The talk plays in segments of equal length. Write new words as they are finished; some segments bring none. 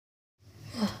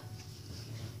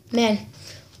Man.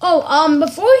 Oh,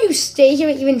 before you stay here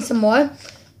even some more,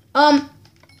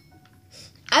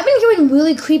 I've been hearing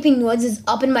really creepy noises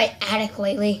up in my attic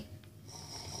lately.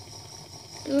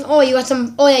 Oh, you got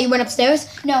some, oh yeah, you went upstairs?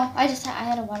 No, I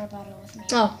had a water bottle with me.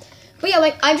 Oh. But yeah,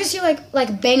 like, I just hear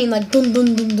like banging, like dun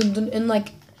dun dun dun dun, and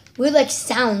like, weird like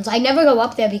sounds. I never go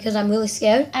up there because I'm really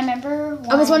scared. I remember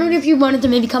I was wondering if you wanted to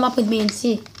maybe come up with me and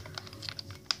see.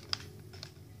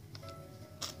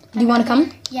 Do you want to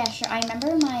come? Yeah, sure. I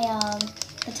remember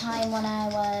the time when I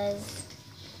was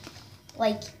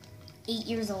like 8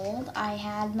 years old. I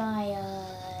had my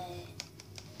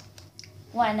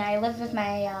when I lived with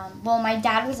my my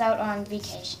dad was out on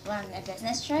vacation on a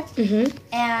business trip,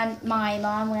 and my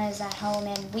mom was at home,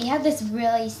 and we had this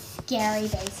really scary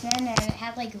basement, and it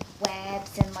had like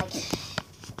webs and like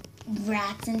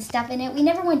rats and stuff in it. We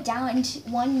never went down. And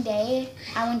one day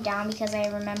I went down because I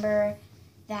remember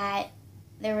that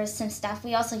there was some stuff.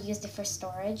 We also used it for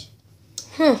storage.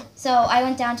 So I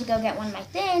went down to go get one of my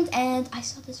things, and I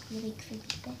saw this really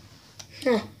creepy thing.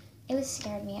 It was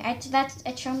scared me. It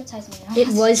traumatized me. It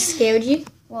was scared you?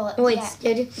 Well, oh, it yeah,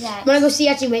 scared you? Yeah. Want to go see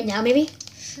actually right now, maybe?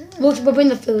 Sure. We'll bring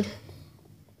the food.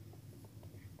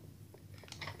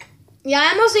 Yeah,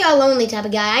 I'm mostly a lonely type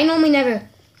of guy. I normally never...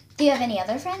 Do you have any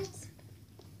other friends?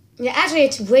 Yeah, actually,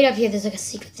 it's right up here. There's like a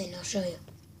secret thing. I'll show you.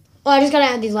 Oh, I just gotta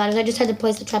add these ladders. I just had to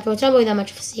place the trapdoor. It's not really that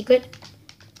much of a secret.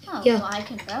 Oh, yeah. Well, I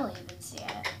can barely even see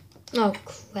it. Oh,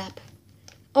 crap.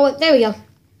 Oh, wait, there we go.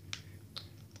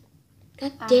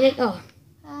 God dang it. Oh.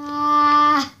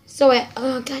 So, wait.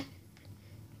 Oh, God.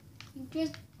 You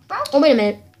just broke it. Oh, wait a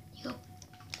minute.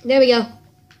 There we go.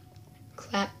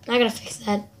 Crap. I gotta fix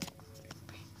that.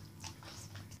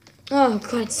 Oh,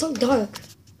 God. It's so dark.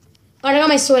 Oh, I got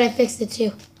my sword. I fixed it,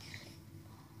 too.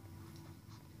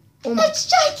 Oh, my. It's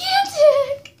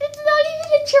gigantic! It's not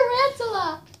even a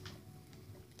tarantula!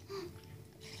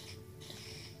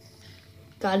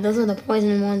 God, those are the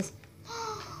poison ones.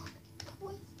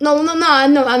 No,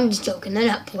 I'm just joking. They're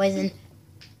not poison.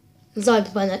 I'm sorry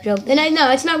for that joke. And I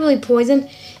know it's not really poison.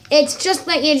 It's just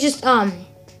like it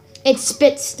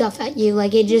spits stuff at you.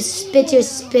 Like it just spits your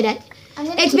spit at.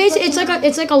 It's basically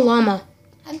it's like a llama.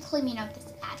 I'm cleaning up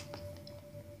this attic.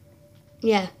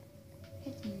 Yeah.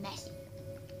 It's messy.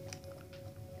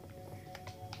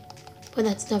 Put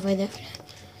that stuff right there.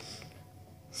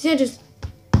 See, I just.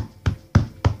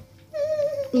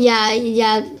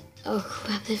 Yeah. Oh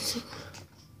crap! That's so.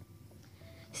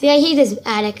 See, I hate this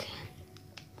attic.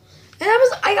 And I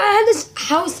had this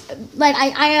house, like,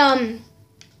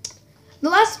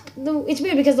 it's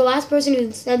weird because the last person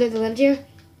who said that they lived here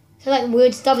said, like,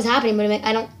 weird stuff is happening, but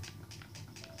I don't.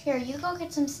 Here, you go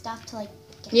get some stuff to, like,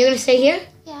 get. You're gonna stay here?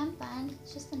 Yeah, I'm fine.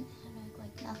 It's just an attic,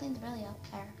 like, nothing's really up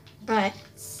there. Alright.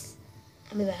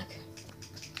 I'll be back.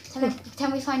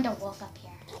 Pretend we find a wolf up here.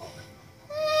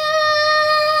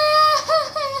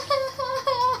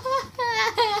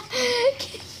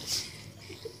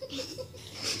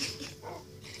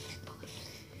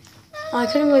 Oh, I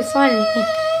couldn't really find anything.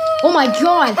 Oh my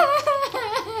god!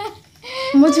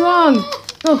 What's wrong?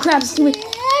 Oh crap, stupid.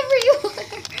 Everywhere.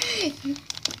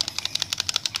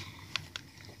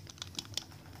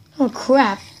 Oh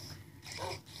crap.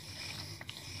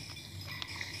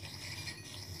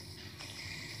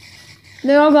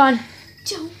 They're all gone.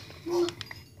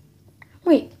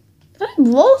 Wait, is that a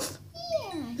wolf?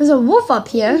 Yeah. There's a wolf up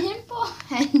here.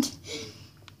 And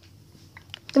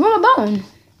Give him a bone.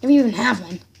 If you even have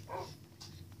one.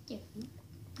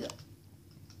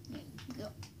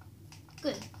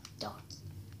 Good dog.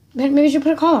 Maybe you should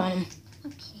put a collar on him.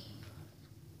 Okay.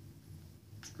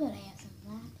 It's good I have some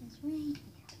lapis right here.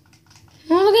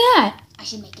 Oh, look at that. I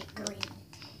should make it green.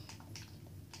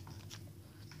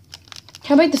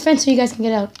 How about the fence so you guys can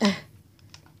get out? Come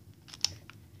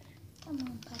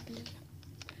on, puppy.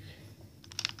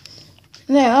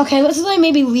 There, okay, let's like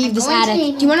maybe leave this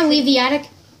attic. Do you want to leave the attic?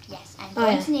 Yes, I'm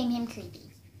going to name him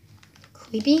Creepy.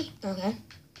 Creepy? Okay.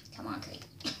 Come on, Creepy.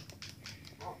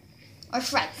 Or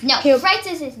Frights. No, Here. Frights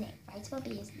is his name. Frights will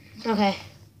be his name. Okay.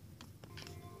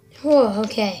 Oh,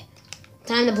 okay.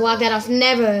 Time to block that off.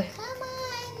 Never Come on.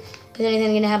 is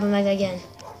anything going to happen like that again.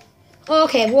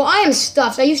 Okay, well, I am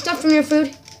stuffed. Are you stuffed from your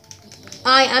food?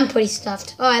 I'm pretty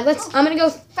stuffed. All right, I'm going to go.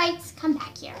 Frights, come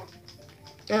back here.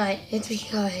 All right, it's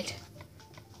good.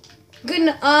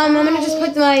 Good. I'm going to just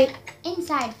put my.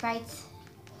 Inside, Frights.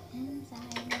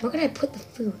 Inside. Where could I put the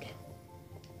food?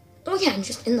 Oh, yeah, I'm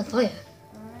just in the fire.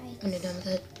 Alright. When you're done with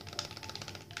it.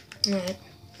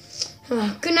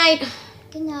 Alright. Good night.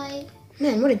 Good night.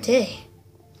 Man, what a day.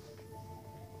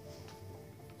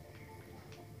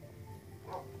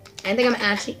 I think I'm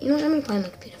actually... You know what? I'm going to play on my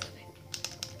computer for a bit.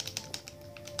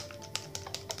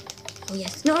 Oh,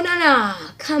 yes. No, no, no.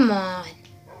 Come on.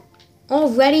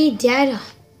 Already dead?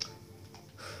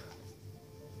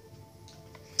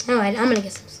 Alright, I'm gonna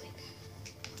get some sleep.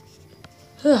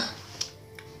 Ugh.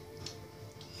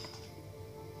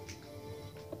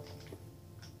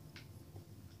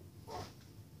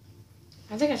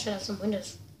 I think I should have some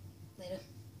windows later.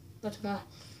 Not tomorrow.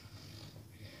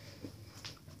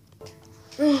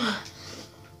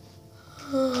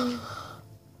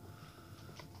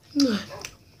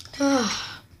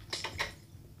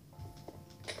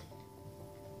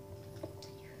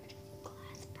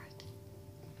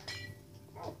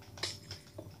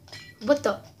 What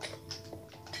the?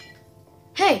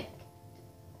 Hey!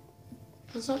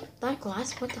 That's not that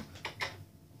glass. What the?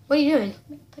 What are you doing?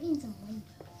 I'm putting some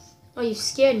windows. Oh, you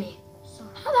scared me. Sorry.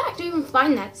 How the heck do you even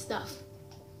find that stuff?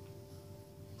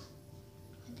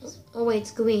 Oh wait,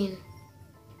 it's green.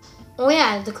 Oh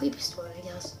yeah, the creeper store, I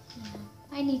guess. Yeah,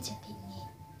 I need to be neat.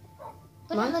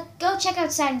 But What? look, go check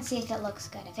outside and see if it looks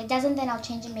good. If it doesn't, then I'll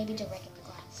change it maybe to regular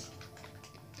glass.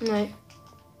 Alright.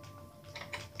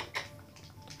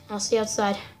 I'll see you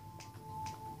outside.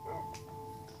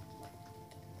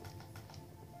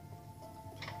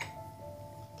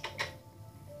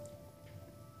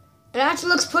 It actually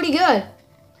looks pretty good.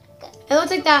 It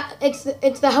looks like that.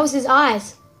 It's the house's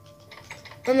eyes,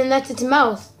 and then that's its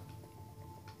mouth.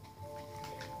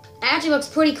 It actually looks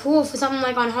pretty cool for something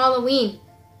like on Halloween.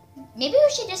 Maybe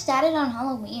we should just add it on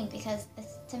Halloween because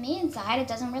to me inside it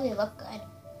doesn't really look good.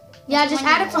 Yeah, just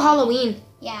add it for Halloween.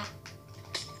 Yeah.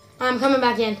 I'm coming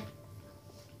back in.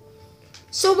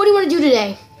 So what do you want to do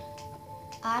today?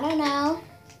 I don't know.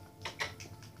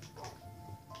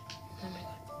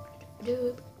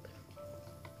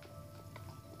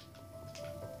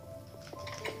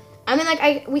 I mean,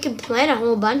 like, we could plan a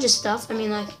whole bunch of stuff. I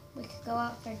mean, like, We could go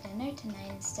out for dinner tonight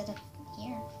instead of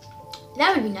here.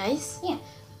 that would be nice. Yeah.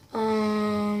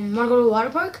 Want to go to a water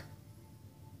park?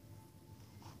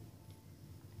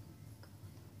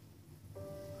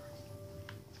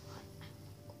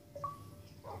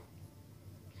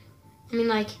 I mean,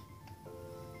 like,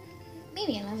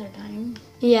 Maybe another time.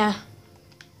 yeah.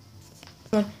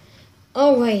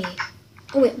 Oh, wait.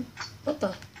 Oh, wait. What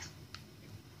the?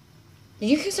 Did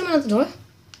you hear someone at the door?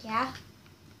 Yeah.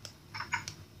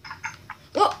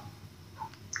 Oh!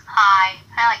 Hi,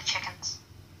 I like chickens.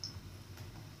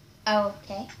 Oh,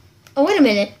 okay. Oh, wait a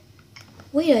minute.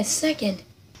 Wait a second.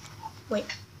 Wait.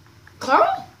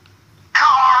 Carl?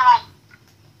 Carl!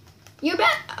 You're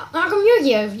back? How come you're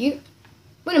here?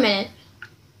 Wait a minute.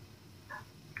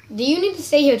 Do you need to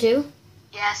stay here too?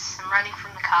 Yes, I'm running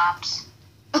from the cops.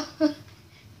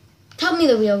 Tell me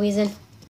the real reason.